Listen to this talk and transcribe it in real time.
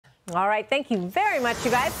All right. Thank you very much,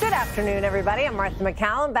 you guys. Good afternoon, everybody. I'm Martha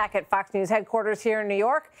McCallum back at Fox News headquarters here in New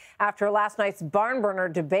York after last night's barn burner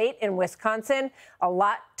debate in Wisconsin. A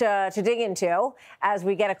lot to dig into as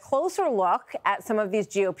we get a closer look at some of these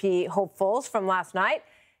GOP hopefuls from last night.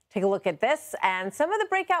 Take a look at this and some of the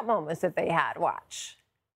breakout moments that they had. Watch.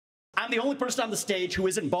 I'm the only person on the stage who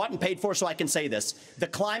isn't bought and paid for, so I can say this. The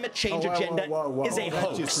climate change agenda is a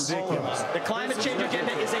hoax. The climate change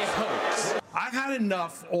agenda is a hoax. I've had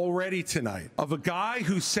enough already tonight of a guy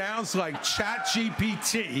who sounds like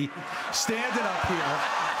ChatGPT standing up here.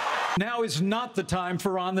 Now is not the time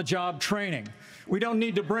for on-the-job training. We don't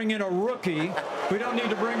need to bring in a rookie. We don't need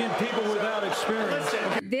to bring in people without experience.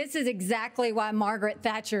 This is exactly why Margaret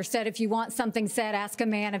Thatcher said, if you want something said, ask a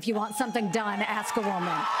man. If you want something done, ask a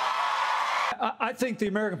woman. I think the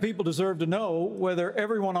American people deserve to know whether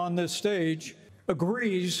everyone on this stage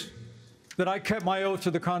agrees that I kept my oath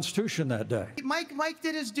to the Constitution that day. Mike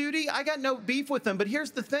did his duty. I got no beef with him. But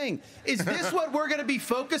here's the thing. Is this what we're going to be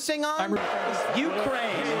focusing on?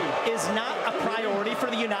 Ukraine is not a priority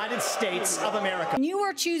for the United States of America. You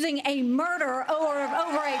are choosing a murder over a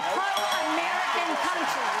pro-American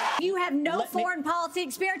country. You have no foreign policy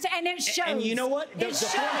experience, and it shows. And you know what? The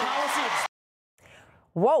foreign policy.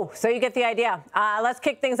 Whoa, so you get the idea. Let's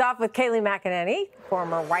kick things off with Kayleigh McEnany,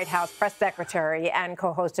 former White House press secretary and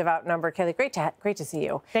co-host of Outnumbered. Kayleigh, great to see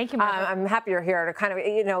you. Thank you, Martha. I'm happy you're here to kind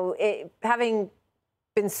of, having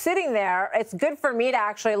been sitting there, it's good for me to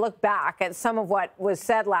actually look back at some of what was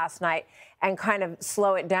said last night and kind of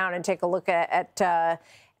slow it down and take a look at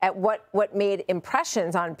what made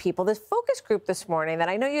impressions on people. This focus group this morning that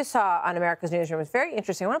I know you saw on America's Newsroom was very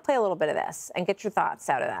interesting. I want to play a little bit of this and get your thoughts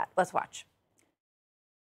out of that. Let's watch.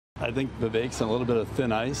 I think Vivek's on a little bit of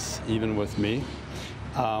thin ice, even with me.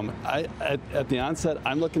 At the onset,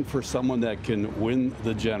 I'm looking for someone that can win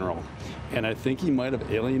the general. And I think he might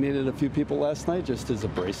have alienated a few people last night, just his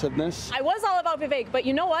abrasiveness. I was all about Vivek, but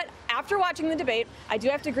you know what? After watching the debate, I do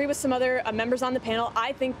have to agree with some other members on the panel.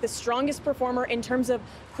 I think the strongest performer in terms of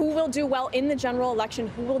who will do well in the general election,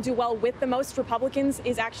 who will do well with the most Republicans,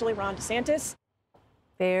 is actually Ron DeSantis.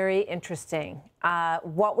 Very interesting.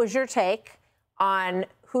 What was your take on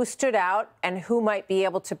who stood out and who might be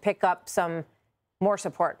able to pick up some more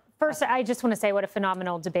support? First, I just want to say what a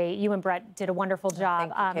phenomenal debate. You and Brett did a wonderful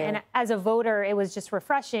job. And as a voter, it was just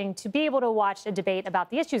refreshing to be able to watch a debate about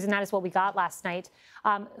the issues, and that is what we got last night.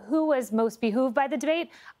 Who was most behooved by the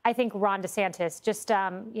debate? I think Ron DeSantis, just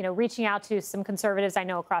reaching out to some conservatives I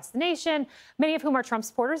know across the nation, many of whom are Trump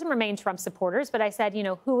supporters and remain Trump supporters. But I said,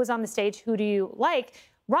 who was on the stage? Who do you like?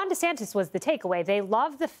 Ron DeSantis was the takeaway. They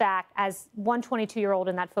loved the fact, as one 22-year-old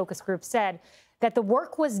in that focus group said, that the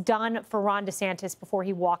work was done for Ron DeSantis before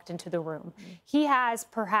he walked into the room. He has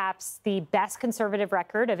perhaps the best conservative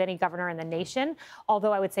record of any governor in the nation,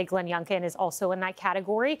 although I would say Glenn Youngkin is also in that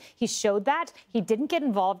category. He showed that. He didn't get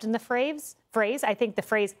involved in the phrase. I think the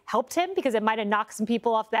phrase helped him because it might have knocked some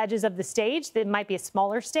people off the edges of the stage. It might be a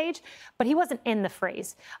smaller stage, but he wasn't in the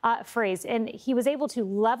phrase. And he was able to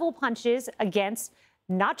level punches against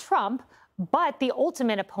not Trump, but the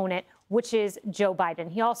ultimate opponent, which is Joe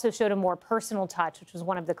Biden. He also showed a more personal touch, which was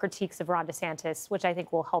one of the critiques of Ron DeSantis, which I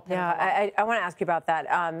think will help him. Yeah, I want to ask you about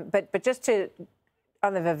that. But just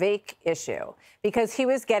on the Vivek issue, because he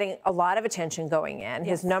was getting a lot of attention going in.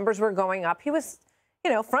 Yes. His numbers were going up. He was,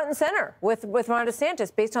 front and center with Ron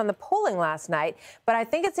DeSantis based on the polling last night. But I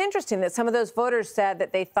think it's interesting that some of those voters said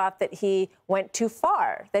that they thought that he went too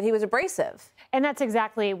far, that he was abrasive. And that's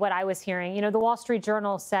exactly what I was hearing. The Wall Street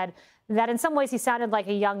Journal said that in some ways he sounded like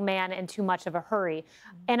a young man in too much of a hurry.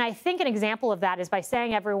 And I think an example of that is by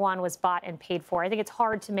saying everyone was bought and paid for. I think it's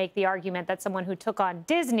hard to make the argument that someone who took on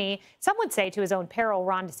Disney, some would say to his own peril,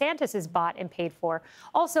 Ron DeSantis is bought and paid for.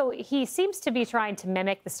 Also, he seems to be trying to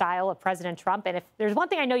mimic the style of President Trump. And if there's one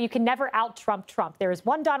thing I know, you can never out-Trump Trump. There is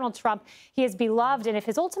one Donald Trump. He is beloved. And if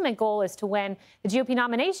his ultimate goal is to win the GOP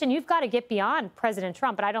nomination, you've got to get beyond President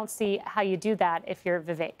Trump. But I don't see how you do that if you're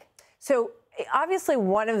Vivek. So obviously,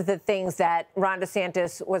 one of the things that Ron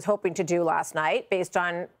DeSantis was hoping to do last night, based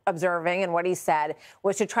on observing and what he said,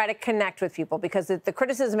 was to try to connect with people, because the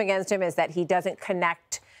criticism against him is that he doesn't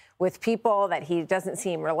connect with people, that he doesn't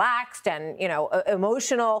seem relaxed and,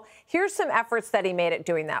 emotional. Here's some efforts that he made at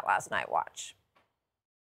doing that last night. Watch.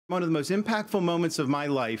 One of the most impactful moments of my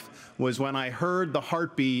life was when I heard the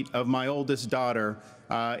heartbeat of my oldest daughter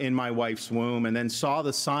in my wife's womb, and then saw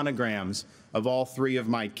the sonograms of all three of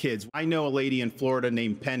my kids. I know a lady in Florida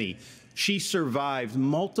named Penny. She survived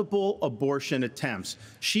multiple abortion attempts.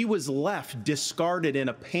 She was left discarded in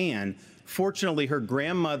a pan. Fortunately, her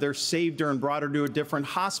grandmother saved her and brought her to a different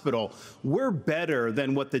hospital. We're better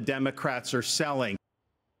than what the Democrats are selling.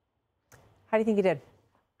 How do you think he did?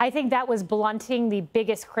 I think that was blunting the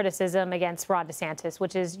biggest criticism against Ron DeSantis,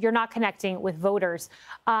 which is you're not connecting with voters.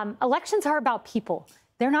 Elections are about people.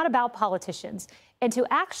 They're not about politicians. And to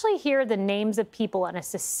actually hear the names of people in a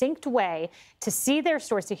succinct way, to see their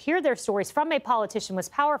stories, to hear their stories from a politician was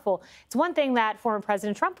powerful. It's one thing that former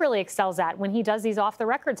President Trump really excels at when he does these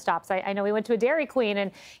off-the-record stops. I know he went to a Dairy Queen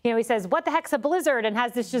and, he says, what the heck's a blizzard, and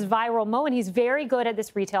has this just viral moment. He's very good at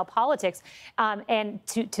this retail politics. And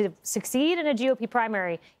to succeed in a GOP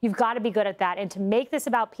primary, you've got to be good at that. And to make this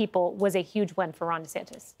about people was a huge win for Ron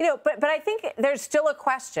DeSantis. But I think there's still a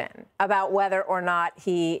question about whether or not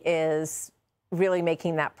he is really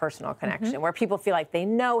making that personal connection where people feel like they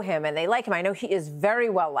know him and they like him. I know he is very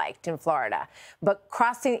well liked in Florida, but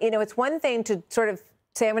crossing, it's one thing to sort of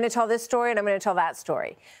say, I'm going to tell this story and I'm going to tell that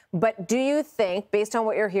story. But do you think, based on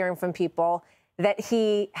what you're hearing from people, that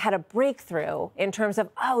he had a breakthrough in terms of,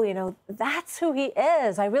 that's who he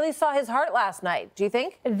is? I really saw his heart last night. Do you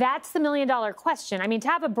think? That's the million-dollar question. I mean, to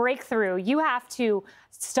have a breakthrough, you have to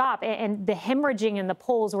stop and the hemorrhaging in the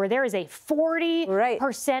polls where there is a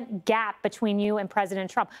 40% gap between you and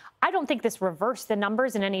President Trump. I don't think this reversed the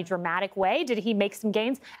numbers in any dramatic way. Did he make some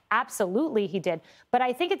gains? Absolutely he did. But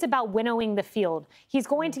I think it's about winnowing the field. He's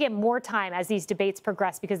going to get more time as these debates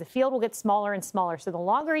progress because the field will get smaller and smaller. So the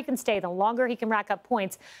longer he can stay, the longer he can rack up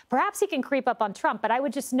points. Perhaps he can creep up on Trump. But I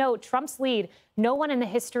would just note Trump's lead, no one in the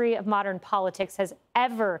history of modern politics has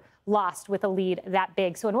ever lost with a lead that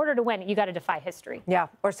big. So in order to win, you got to defy history. Yeah,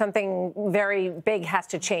 or something very big has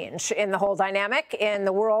to change in the whole dynamic in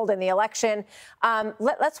the world, in the election.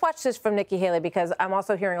 Let's watch this from Nikki Haley, because I'm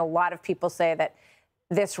also hearing a lot of people say that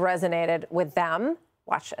this resonated with them.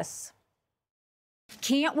 Watch this.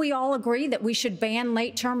 Can't we all agree that we should ban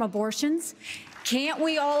late-term abortions? Can't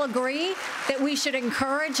we all agree that we should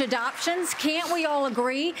encourage adoptions? Can't we all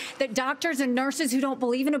agree that doctors and nurses who don't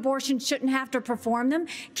believe in abortion shouldn't have to perform them?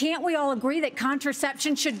 Can't we all agree that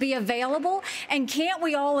contraception should be available? And can't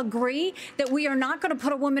we all agree that we are not going to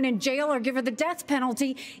put a woman in jail or give her the death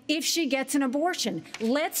penalty if she gets an abortion?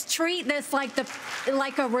 Let's treat this like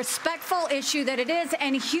a respectful issue that it is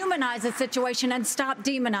and humanize the situation and stop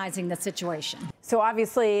demonizing the situation. So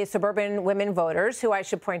obviously suburban women voters, who I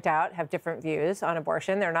should point out have different views on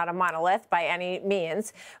abortion. They're not a monolith by any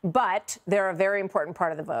means, but they're a very important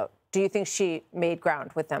part of the vote. Do you think she made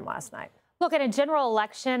ground with them last night? Look, in a general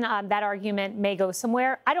election, that argument may go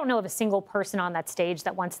somewhere. I don't know of a single person on that stage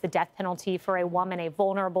that wants the death penalty for a woman, a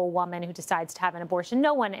vulnerable woman who decides to have an abortion.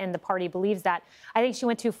 No one in the party believes that. I think she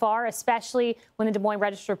went too far, especially when the Des Moines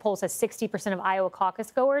Register poll says 60% of Iowa caucus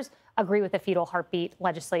goers agree with the fetal heartbeat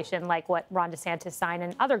legislation, like what Ron DeSantis signed,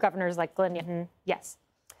 and other governors like Glenn Newsom. Yes.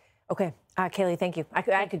 Okay. Kayleigh, thank you.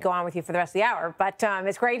 I could go on with you for the rest of the hour, but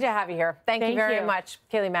it's great to have you here. Thank you very much,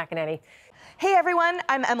 Kayleigh McEnany. Hey everyone,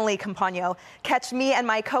 I'm Emily Campagno. Catch me and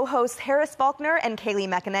my co-hosts Harris Faulkner and Kayleigh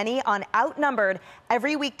McEnany on Outnumbered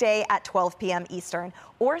every weekday at 12 p.m. Eastern,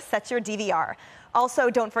 or set your DVR. Also,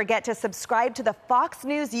 don't forget to subscribe to the Fox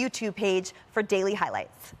News YouTube page for daily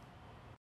highlights.